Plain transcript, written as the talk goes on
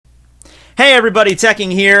Hey everybody, Tekking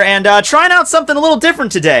here, and trying out something a little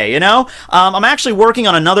different today, you know? I'm actually working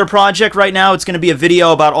on another project right now. It's going to be a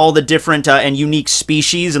video about all the different and unique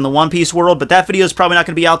species in the One Piece world, but that video is probably not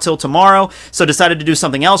going to be out till tomorrow, so decided to do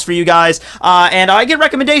something else for you guys. And I get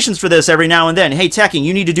recommendations for this every now and then. Hey Tekking,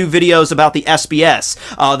 you need to do videos about the SBS,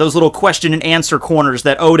 those little question and answer corners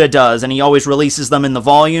that Oda does, and he always releases them in the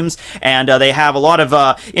volumes, and they have a lot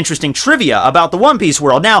of interesting trivia about the One Piece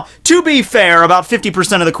world. Now, to be fair, about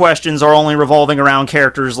 50% of the questions are only revolving around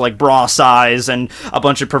characters like bra size and a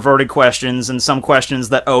bunch of perverted questions and some questions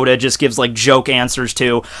that Oda just gives like joke answers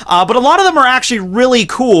to. But a lot of them are actually really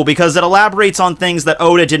cool because it elaborates on things that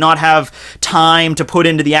Oda did not have time to put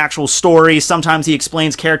into the actual story. Sometimes he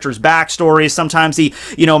explains characters' backstories. Sometimes he,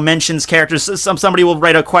 mentions characters. Somebody will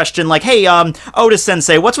write a question like, hey,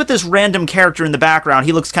 Oda-sensei, what's with this random character in the background?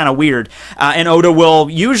 He looks kind of weird. And Oda will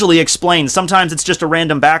usually explain. Sometimes it's just a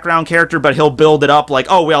random background character, but he'll build it up like,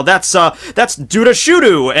 oh, well, that's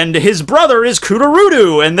Dudashudu, and his brother is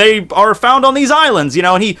Kudarudu, and they are found on these islands,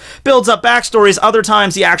 and he builds up backstories. Other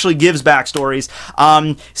times he actually gives backstories.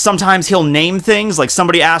 Sometimes he'll name things, like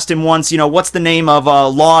somebody asked him once, what's the name of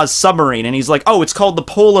Law's submarine? And he's like, oh, it's called the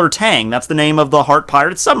Polar Tang. That's the name of the Heart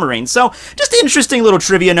Pirate submarine. So, just interesting little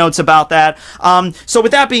trivia notes about that. So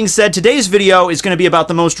with that being said, today's video is going to be about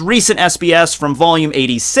the most recent SBS from volume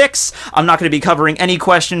 86. I'm not going to be covering any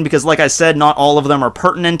question because, like I said, not all of them are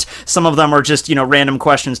pertinent. Some of them are just, random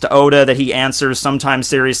questions to Oda that he answers, sometimes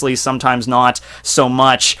seriously, sometimes not so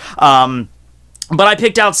much. But I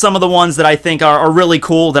picked out some of the ones that I think are really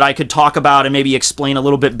cool that I could talk about and maybe explain a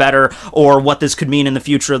little bit better, or what this could mean in the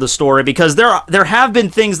future of the story, because there have been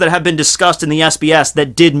things that have been discussed in the SBS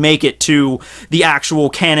that did make it to the actual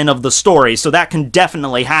canon of the story, so that can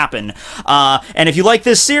definitely happen. And if you like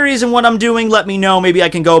this series and what I'm doing, let me know. Maybe I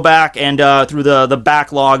can go back and through the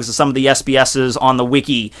backlogs of some of the SBSs on the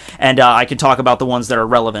wiki, and I can talk about the ones that are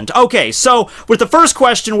relevant. Okay, so with the first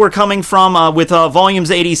question we're coming from with Volumes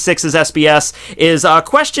 86's SBS, is a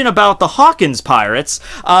question about the Hawkins Pirates.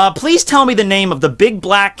 Please tell me the name of the big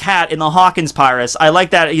black cat in the Hawkins Pirates. I like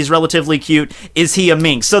that he's relatively cute. Is he a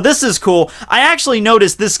mink? So this is cool. I actually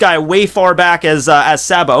noticed this guy way far back as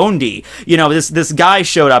Sabaody. This guy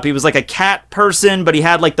showed up. He was like a cat person, but he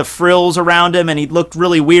had like the frills around him, and he looked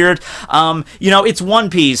really weird. It's One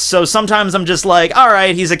Piece, so sometimes I'm just like, all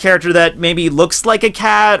right, he's a character that maybe looks like a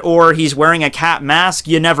cat, or he's wearing a cat mask.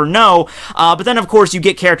 You never know. But then, of course, you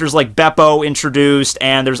get characters like Beppo introduced,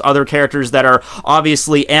 and there's other characters that are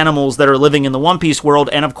obviously animals that are living in the One Piece world,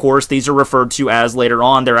 and of course these are referred to as, later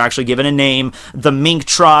on, they're actually given a name, the Mink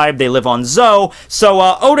tribe. They live on Zou. So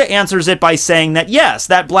Oda answers it by saying that yes,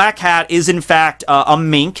 that black cat is in fact a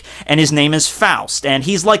mink, and his name is Faust, and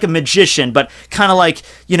he's like a magician, but kind of like,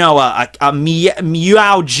 a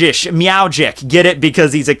meowgic. Get it?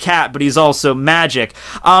 Because he's a cat, but he's also magic.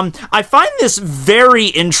 I find this very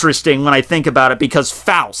interesting when I think about it, because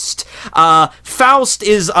Faust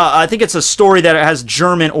is, I think it's a story that has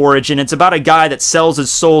German origin. It's about a guy that sells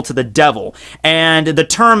his soul to the devil. And the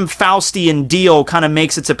term Faustian deal kind of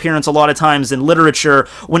makes its appearance a lot of times in literature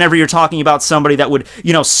whenever you're talking about somebody that would,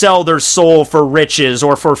 sell their soul for riches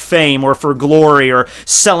or for fame or for glory, or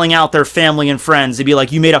selling out their family and friends. It'd be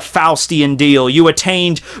like, you made a Faustian deal. You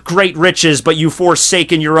attained great riches, but you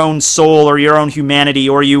forsaken your own soul or your own humanity,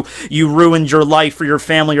 or you ruined your life for your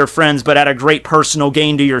family or friends, but at a great personal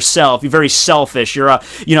gain to yourself. You're very selfish. You're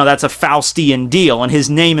that's a Faustian deal, and his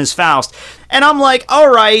name is Faust. And I'm like,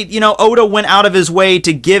 alright, Oda went out of his way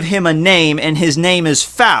to give him a name, and his name is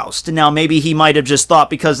Faust. Now, maybe he might have just thought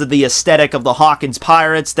because of the aesthetic of the Hawkins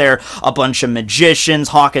Pirates, they're a bunch of magicians.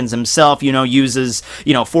 Hawkins himself, uses,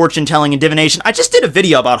 fortune-telling and divination. I just did a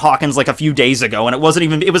video about Hawkins like a few days ago, and it was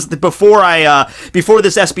before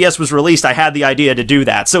this SBS was released, I had the idea to do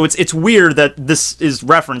that. So it's weird that this is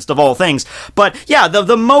referenced of all things. But yeah,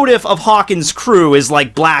 the motive of Hawkins' crew is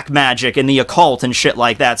like black magic and the occult and shit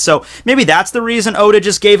like that. So maybe that's the reason Oda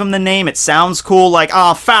just gave him the name. It sounds cool, like,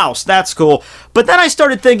 Faust, that's cool. But then I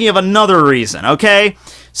started thinking of another reason, okay?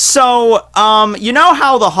 So, you know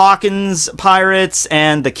how the Hawkins Pirates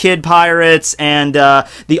and the Kid Pirates and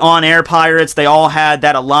the On-Air Pirates, they all had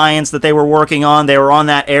that alliance that they were working on? They were on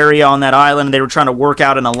that area, on that island, and they were trying to work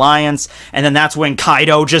out an alliance, and then that's when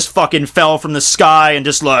Kaido just fucking fell from the sky and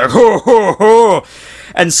just like, ho, ho, ho.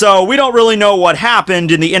 And so we don't really know what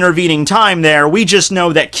happened in the intervening time there. We just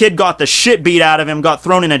know that Kid got the shit beat out of him, got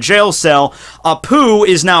thrown in a jail cell. Apu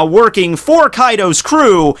is now working for Kaido's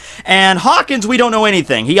crew, and Hawkins, we don't know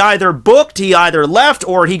anything. He either booked, he either left,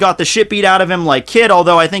 or he got the shit beat out of him like Kid,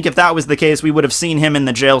 although I think if that was the case, we would have seen him in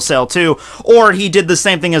the jail cell too. Or he did the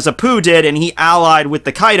same thing as Apu did, and he allied with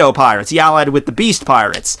the Kaido pirates. He allied with the Beast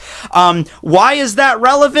pirates. Why is that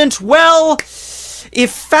relevant? Well,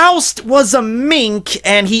 if Faust was a mink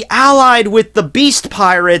and he allied with the Beast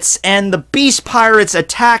pirates and the Beast pirates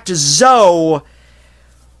attacked Zoe,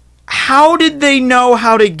 how did they know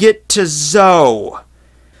how to get to Zoe?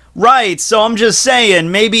 Right, so I'm just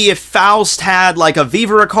saying, maybe if Faust had like a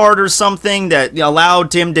Vivara card or something that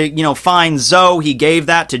allowed him to, you know, find Zoe, he gave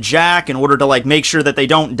that to Jack in order to like make sure that they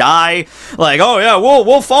don't die. Like, oh yeah,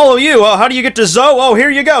 we'll follow you. How do you get to Zoe? Oh, here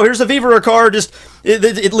you go. Here's a Vivara card. Just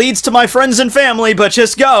it leads to my friends and family, but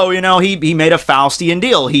just go. You know, he made a Faustian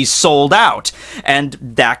deal. He sold out, and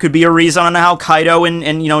that could be a reason on how Kaido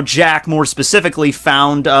and you know Jack more specifically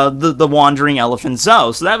found the wandering elephant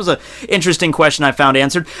Zoe. So that was an interesting question I found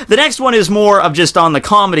answered. The next one is more of just on the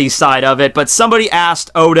comedy side of it, but somebody asked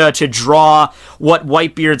Oda to draw what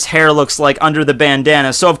Whitebeard's hair looks like under the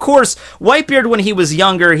bandana. So of course, Whitebeard when he was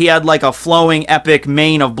younger, he had like a flowing epic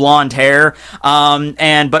mane of blonde hair,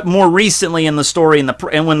 but more recently in the story,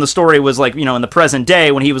 and when the story was like, you know, in the present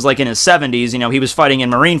day, when he was like in his 70s, you know, he was fighting in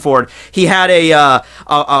Marineford, he had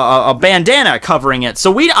a bandana covering it.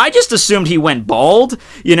 So I just assumed he went bald,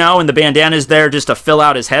 you know, and the bandana's there just to fill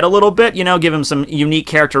out his head a little bit, you know, give him some unique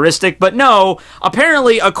characteristic. But no,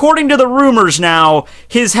 apparently, according to the rumors now,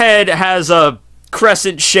 his head has a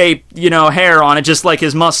crescent-shaped, you know, hair on it, just like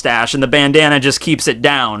his mustache, and the bandana just keeps it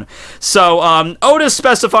down. So, Oda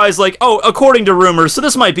specifies, like, oh, according to rumors, so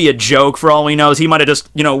this might be a joke for all we know. He might have just,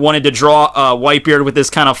 you know, wanted to draw Whitebeard with this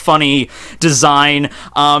kind of funny design,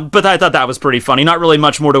 but I thought that was pretty funny. Not really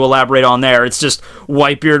much more to elaborate on there. It's just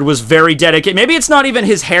Whitebeard was very dedicated. Maybe it's not even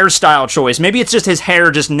his hairstyle choice. Maybe it's just his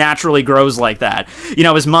hair just naturally grows like that. You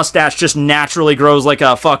know, his mustache just naturally grows like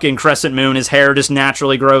a fucking crescent moon. His hair just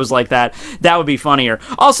naturally grows like that. That would be funnier.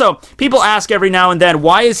 Also, people ask every now and then,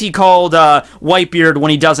 why is he called Whitebeard when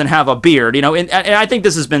he doesn't have a beard? You know, and I think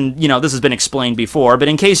this has been, you know, this has been explained before, but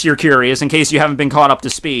in case you're curious, in case you haven't been caught up to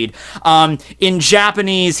speed, in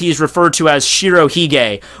Japanese, he's referred to as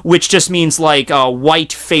Shirohige, which just means like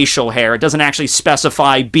white facial hair. It doesn't actually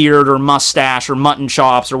specify beard or mustache or mutton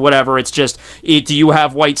chops or whatever. It's just, do you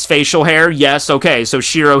have white facial hair? Yes. Okay. So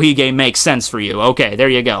Shirohige makes sense for you. Okay. There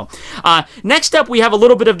you go. Next up, we have a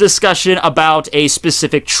little bit of discussion about a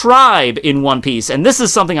specific tribe in One Piece, and this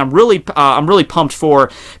is something I'm really pumped for,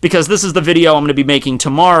 because this is the video I'm going to be making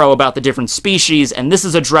tomorrow about the different species, and this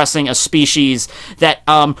is addressing a species that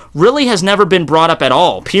really has never been brought up at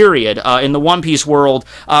all, period, in the One Piece world.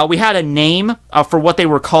 We had a name for what they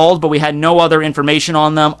were called, but we had no other information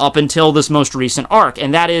on them up until this most recent arc,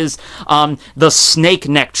 and that is the Snake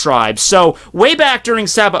Neck tribe. So, way back during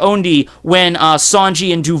Sabaody, when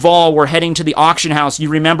Sanji and Duval were heading to the auction house, you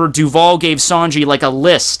remember Duval gave Sanji like a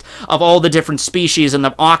list of all the different species and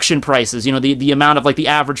the auction prices, you know, the amount of like the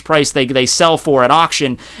average price they sell for at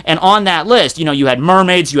auction. And on that list, you know, you had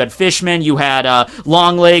mermaids, you had fishmen, you had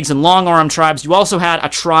long legs and long arm tribes. You also had a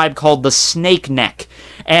tribe called the Snake Neck.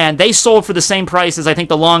 And they sold for the same price as, I think,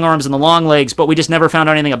 the long arms and the long legs, but we just never found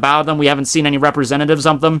out anything about them. We haven't seen any representatives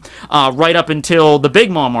of them right up until the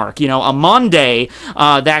Big Mom arc. You know, Amande,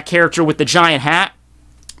 that character with the giant hat,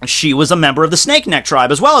 she was a member of the Snake Neck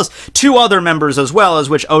tribe, as well as two other members as well, as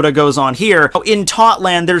which Oda goes on here. In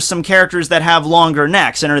Tautland, there's some characters that have longer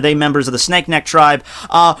necks, and are they members of the Snake Neck tribe?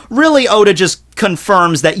 Really, Oda just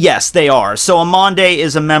confirms that yes, they are. So Amande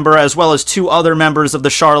is a member, as well as two other members of the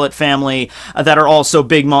Charlotte family that are also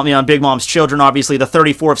Big Mom, you know, Big Mom's children. Obviously, the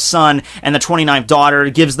 34th son and the 29th daughter.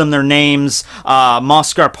 Gives them their names,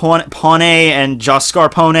 Mascarpone and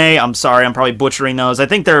Jascarpone. I'm sorry, I'm probably butchering those. I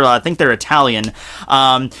think they're Italian.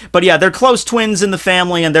 But yeah, they're close twins in the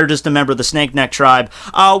family, and they're just a member of the Snake Neck tribe.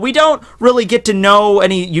 We don't really get to know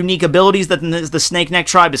any unique abilities that the Snake Neck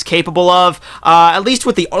tribe is capable of. At least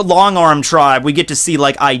with the Long Arm tribe, we get to see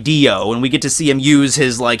like Ideo, and we get to see him use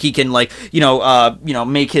his, like, he can, like,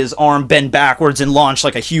 make his arm bend backwards and launch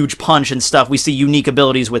like a huge punch and stuff. We see unique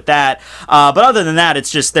abilities with that. But other than that,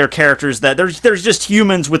 it's just their characters that there's just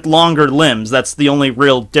humans with longer limbs. That's the only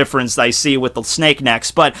real difference I see with the Snake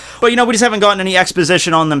Necks. But you know, we just haven't gotten any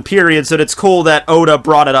exposition on them, period. So it's cool that Oda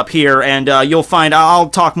brought it up here, and you'll find I'll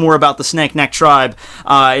talk more about the Snake Neck tribe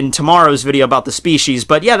in tomorrow's video about the species.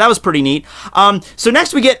 But yeah, that was pretty neat. So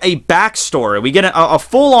next we get a backstory. backstory. We get a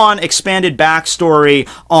full-on expanded backstory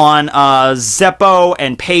on Zeppo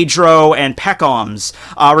and Pedro and Peckoms.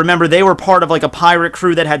 Remember, they were part of like a pirate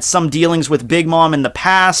crew that had some dealings with Big Mom in the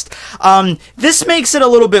past. This makes it a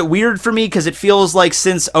little bit weird for me because it feels like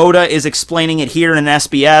since Oda is explaining it here in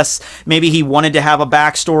SBS, maybe he wanted to have a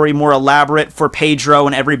backstory more elaborate for Pedro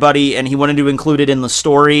and everybody, and he wanted to include it in the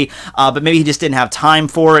story, but maybe he just didn't have time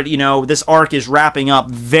for it. You know, this arc is wrapping up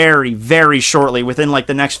very, very shortly. Within like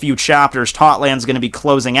the next few chapters, Totland's going to be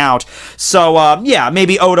closing out. So, yeah,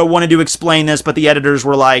 maybe Oda wanted to explain this, but the editors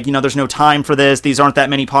were like, you know, there's no time for this. These aren't that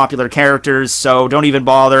many popular characters, so don't even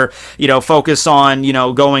bother. You know, focus on, you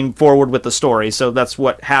know, going forward with the story. So that's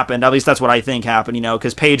what happened. At least that's what I think happened, you know,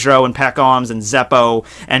 because Pedro and Peckoms and Zeppo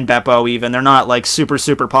and Beppo even, they're not like super,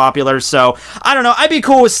 super popular. So, I don't know. I'd be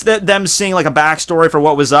cool with them seeing like a backstory for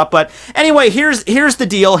what was up. But anyway, here's the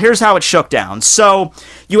deal. Here's how it shook down. So,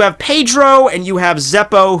 you have Pedro and you have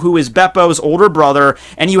Zeppo, who is Beppo's older brother,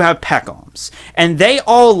 and you have Peckoms. And they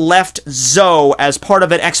all left Zou as part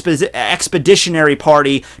of an expeditionary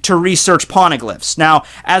party to research poneglyphs. Now,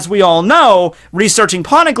 as we all know, researching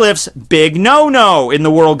poneglyphs, big no-no in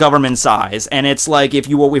the world government's eyes. And it's like, if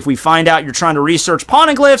we find out you're trying to research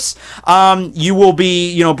poneglyphs, you will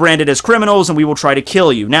be, you know, branded as criminals, and we will try to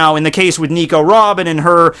kill you. Now, in the case with Nico Robin and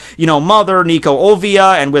her, you know, mother, Nico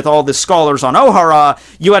Olvia, and with all the scholars on Ohara,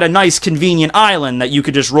 you had a nice convenient island that you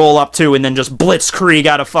could just roll up to and then just blitzkrieg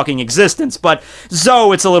out of fucking existence. But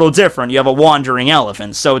Zou, it's a little different. You have a wandering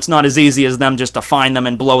elephant, so it's not as easy as them just to find them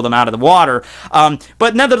and blow them out of the water.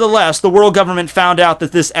 But nevertheless, the world government found out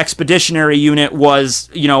that this expeditionary unit was,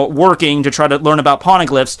 you know, working to try to learn about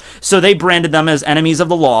poneglyphs, so they branded them as enemies of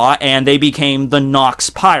the law, and they became the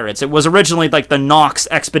Nox Pirates. It was originally like the Nox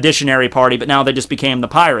Expeditionary Party, but now they just became the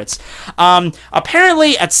Pirates.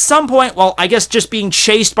 Apparently, at some point, well, I guess just being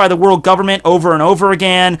chased by the world government over and over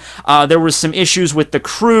again, there was some issues with the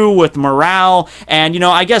crew, with morale, and, you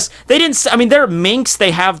know, I guess they didn't, I mean, they're minks,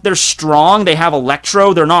 they're strong, they have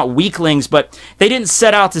electro, they're not weaklings, but they didn't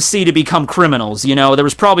set out to sea to become criminals, you know. There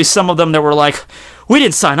was probably some of them that were like, we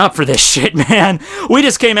didn't sign up for this shit, man. We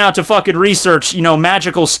just came out to fucking research, you know,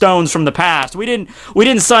 magical stones from the past. We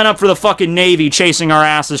didn't sign up for the fucking Navy chasing our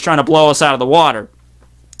asses trying to blow us out of the water.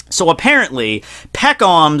 So apparently,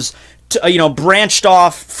 Peckoms, you know, branched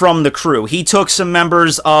off from the crew. He took some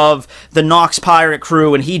members of the Nox pirate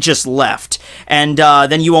crew and he just left. And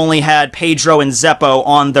then you only had Pedro and Zeppo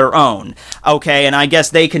on their own. Okay, and I guess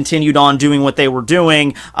they continued on doing what they were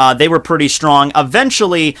doing. They were pretty strong.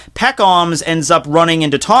 Eventually, Peckoms ends up running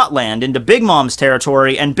into Totland, into Big Mom's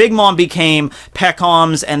territory, and Big Mom became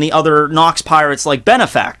Peckoms and the other Nox pirates like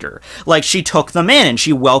benefactor. Like, she took them in and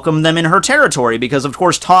she welcomed them in her territory because, of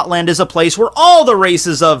course, Totland is a place where all the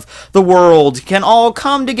races of the world can all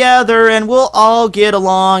come together and we'll all get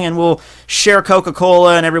along and we'll share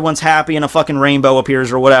Coca-Cola and everyone's happy and a fucking rainbow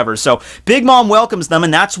appears or whatever. So Big Mom welcomes them,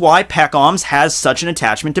 and that's why Peckoms has such an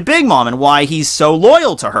attachment to Big Mom and why he's so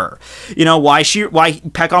loyal to her. You know, why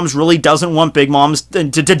Peckoms really doesn't want Big Mom to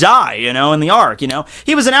die, you know, in the arc, you know.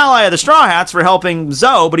 He was an ally of the Straw Hats for helping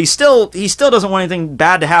Zou, but he still doesn't want anything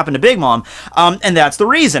bad to happen to Big Mom. And that's the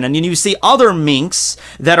reason. And you see other minks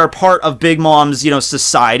that are part of Big Mom's, you know,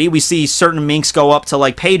 society. We see certain minks go up to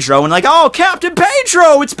like Pedro and like, oh, Captain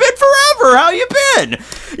Pedro, it's been forever. How you been?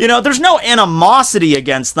 You know, there's no animosity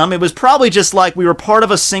against them. It was probably just like we were part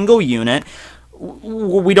of a single unit.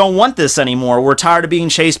 We don't want this anymore. We're tired of being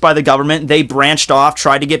chased by the government. They branched off,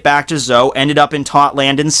 tried to get back to Zou, ended up in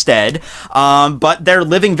Totland instead. But they're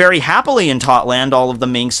living very happily in Totland, all of the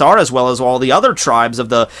minks are, as well as all the other tribes of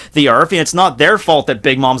the earth. And it's not their fault that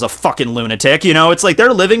Big Mom's a fucking lunatic, you know? It's like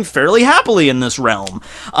they're living fairly happily in this realm.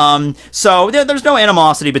 So there's no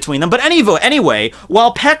animosity between them. But anyway,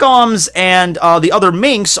 while Peckoms and the other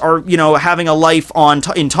minks are, you know, having a life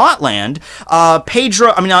in Totland,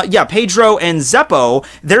 Pedro and Zeppo,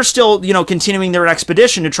 they're still, you know, continuing their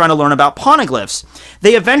expedition to try to learn about poneglyphs.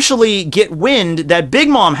 They eventually get wind that Big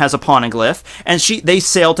Mom has a poneglyph, and they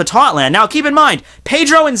sail to Totland. Now, keep in mind,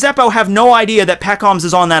 Pedro and Zeppo have no idea that Peckoms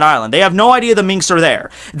is on that island. They have no idea the minks are there.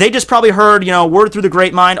 They just probably heard, you know, word through the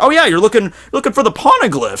grapevine, oh yeah, you're looking for the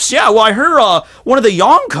poneglyphs. Yeah, well, I hear one of the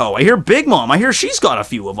Yonko. I hear Big Mom. I hear she's got a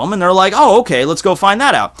few of them, and they're like, oh, okay, let's go find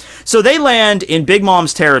that out. So they land in Big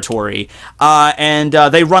Mom's territory, and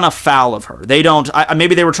they run afoul of her. They they don't,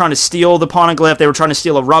 maybe they were trying to steal the poneglyph, they were trying to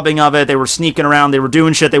steal a rubbing of it, they were sneaking around, they were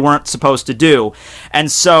doing shit they weren't supposed to do.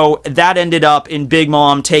 And so that ended up in Big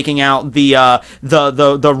Mom taking out the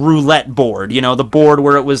roulette board, you know, the board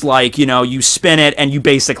where it was like, you know, you spin it and you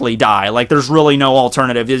basically die. Like, there's really no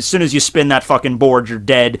alternative. As soon as you spin that fucking board, you're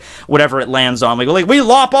dead, whatever it lands on. Like we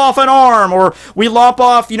lop off an arm, or we lop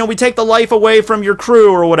off, you know, we take the life away from your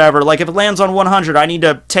crew or whatever. Like, if it lands on 100, I need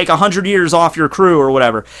to take 100 years off your crew or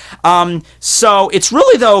whatever. So it's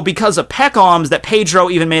really, though, because of Peckoms that Pedro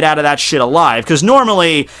even made out of that shit alive. Because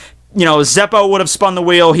normally, you know, Zeppo would have spun the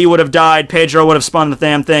wheel, he would have died. Pedro would have spun the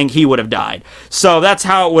damn thing, he would have died. So that's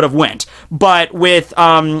how it would have went. But with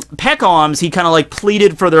Peckoms, he kind of like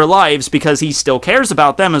pleaded for their lives because he still cares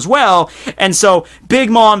about them as well. And so Big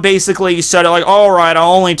Mom basically said, like, all right,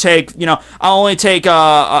 I'll only take,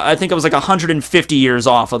 I think it was like 150 years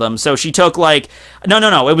off of them. So she took like,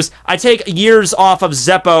 no, it was, I take years off of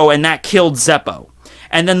Zeppo, and that killed Zeppo.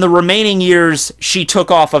 And then the remaining years she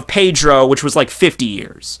took off of Pedro, which was like 50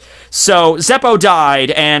 years. So Zeppo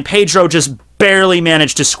died, and Pedro just barely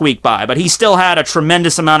managed to squeak by, but he still had a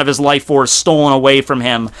tremendous amount of his life force stolen away from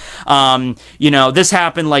him. You know, this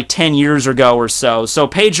happened like 10 years ago or so. So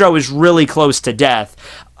Pedro is really close to death,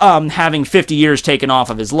 having 50 years taken off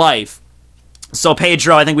of his life. So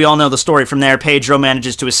Pedro, I think we all know the story from there. Pedro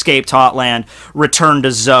manages to escape Totland, return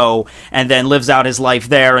to Zoe, and then lives out his life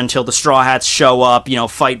there until the Straw Hats show up, you know,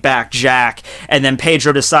 fight back Jack, and then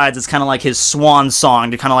Pedro decides it's kind of like his swan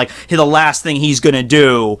song to kind of like, the last thing he's gonna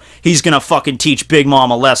do, he's gonna fucking teach Big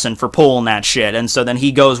Mom a lesson for pulling that shit. And so then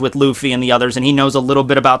he goes with Luffy and the others, and he knows a little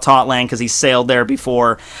bit about Totland because he sailed there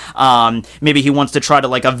before. Maybe he wants to try to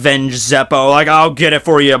like avenge Zeppo, like, I'll get it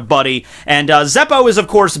for you, buddy. And Zeppo is, of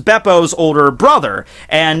course, Beppo's older brother,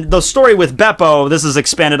 and the story with Beppo, this is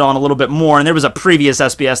expanded on a little bit more, and there was a previous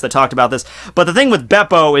SBS that talked about this, but the thing with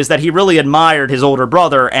Beppo is that he really admired his older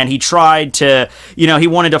brother, and he tried to, you know, he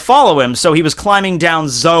wanted to follow him, so he was climbing down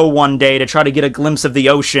Zoe one day to try to get a glimpse of the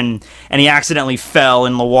ocean, and he accidentally fell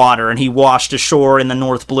in the water, and he washed ashore in the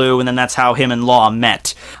North Blue, and then that's how him and Law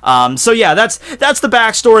met. So yeah, that's the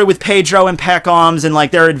backstory with Pedro and Peckoms, and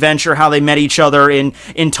like their adventure, how they met each other in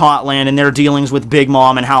Totland, and their dealings with Big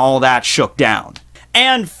Mom, and how all that shook down.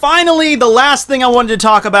 And finally, the last thing I wanted to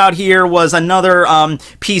talk about here was another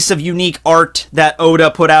piece of unique art that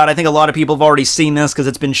Oda put out. I think a lot of people have already seen this because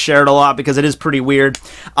it's been shared a lot because it is pretty weird.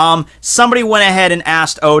 Somebody went ahead and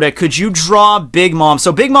asked Oda, could you draw Big Mom?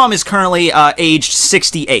 So Big Mom is currently aged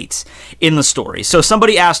 68 in the story. So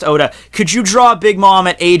somebody asked Oda, could you draw Big Mom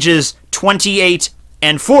at ages 28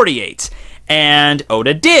 and 48? And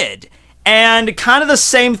Oda did. And kind of the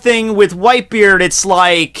same thing with Whitebeard. It's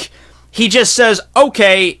like, he just says,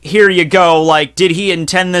 okay, here you go. Like, did he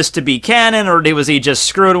intend this to be canon, or was he just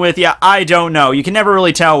screwing with you? I don't know. You can never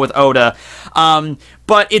really tell with Oda.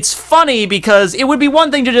 But it's funny because it would be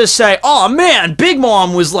one thing to just say, oh man, Big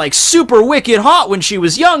Mom was like super wicked hot when she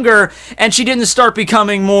was younger, and she didn't start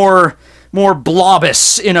becoming more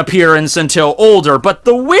blobous in appearance until older. But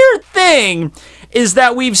the weird thing is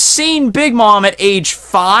that we've seen Big Mom at age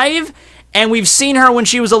 5, and we've seen her when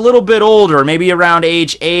she was a little bit older, maybe around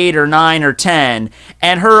age 8 or 9 or 10.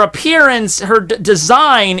 And her appearance, her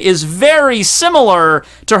design is very similar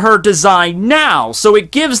to her design now. So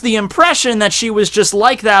it gives the impression that she was just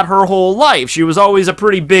like that her whole life. She was always a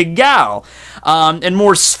pretty big gal. And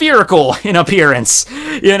more spherical in appearance,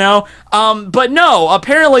 you know? But no,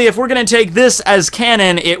 apparently if we're gonna take this as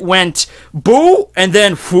canon, it went boo, and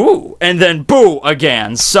then whoo, and then boo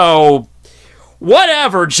again. So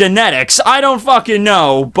whatever, genetics, I don't fucking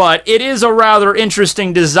know, but it is a rather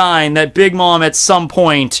interesting design that Big Mom at some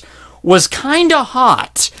point was kinda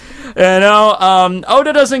hot. You know,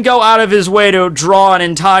 Oda doesn't go out of his way to draw an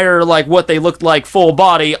entire, like, what they looked like full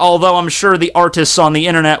body, although I'm sure the artists on the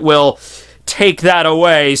internet will take that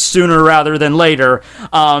away sooner rather than later.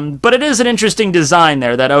 But it is an interesting design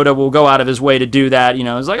there that Oda will go out of his way to do that. You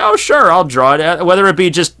know, it's like, oh sure, I'll draw it. Whether it be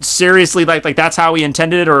just seriously like that's how he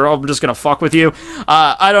intended it, or oh, I'm just gonna fuck with you.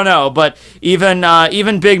 I don't know. But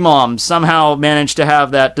even Big Mom somehow managed to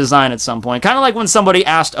have that design at some point. Kind of like when somebody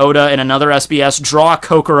asked Oda in another SBS, draw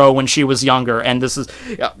Kokoro when she was younger, and this is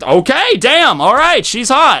okay. Damn. All right, she's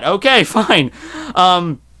hot. Okay, fine.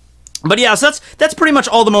 But yeah, so that's pretty much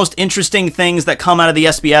all the most interesting things that come out of the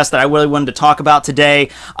SBS that I really wanted to talk about today.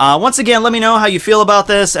 Once again, let me know how you feel about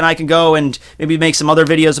this, and I can go and maybe make some other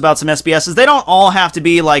videos about some SBSs. They don't all have to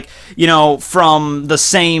be like, you know, from the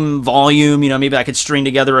same volume. You know, maybe I could string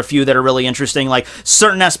together a few that are really interesting, like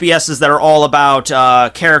certain SBSs that are all about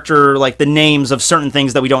character, like the names of certain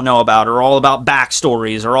things that we don't know about, or all about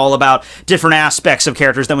backstories, or all about different aspects of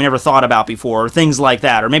characters that we never thought about before, or things like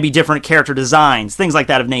that, or maybe different character designs, things like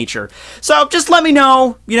that of nature. So just let me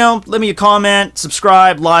know, you know, leave me a comment,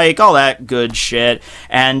 subscribe, like, all that good shit,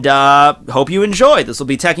 and hope you enjoyed. This will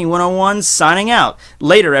be Tekking101 signing out.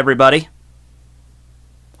 Later, everybody.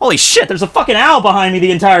 Holy shit, there's a fucking owl behind me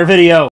the entire video.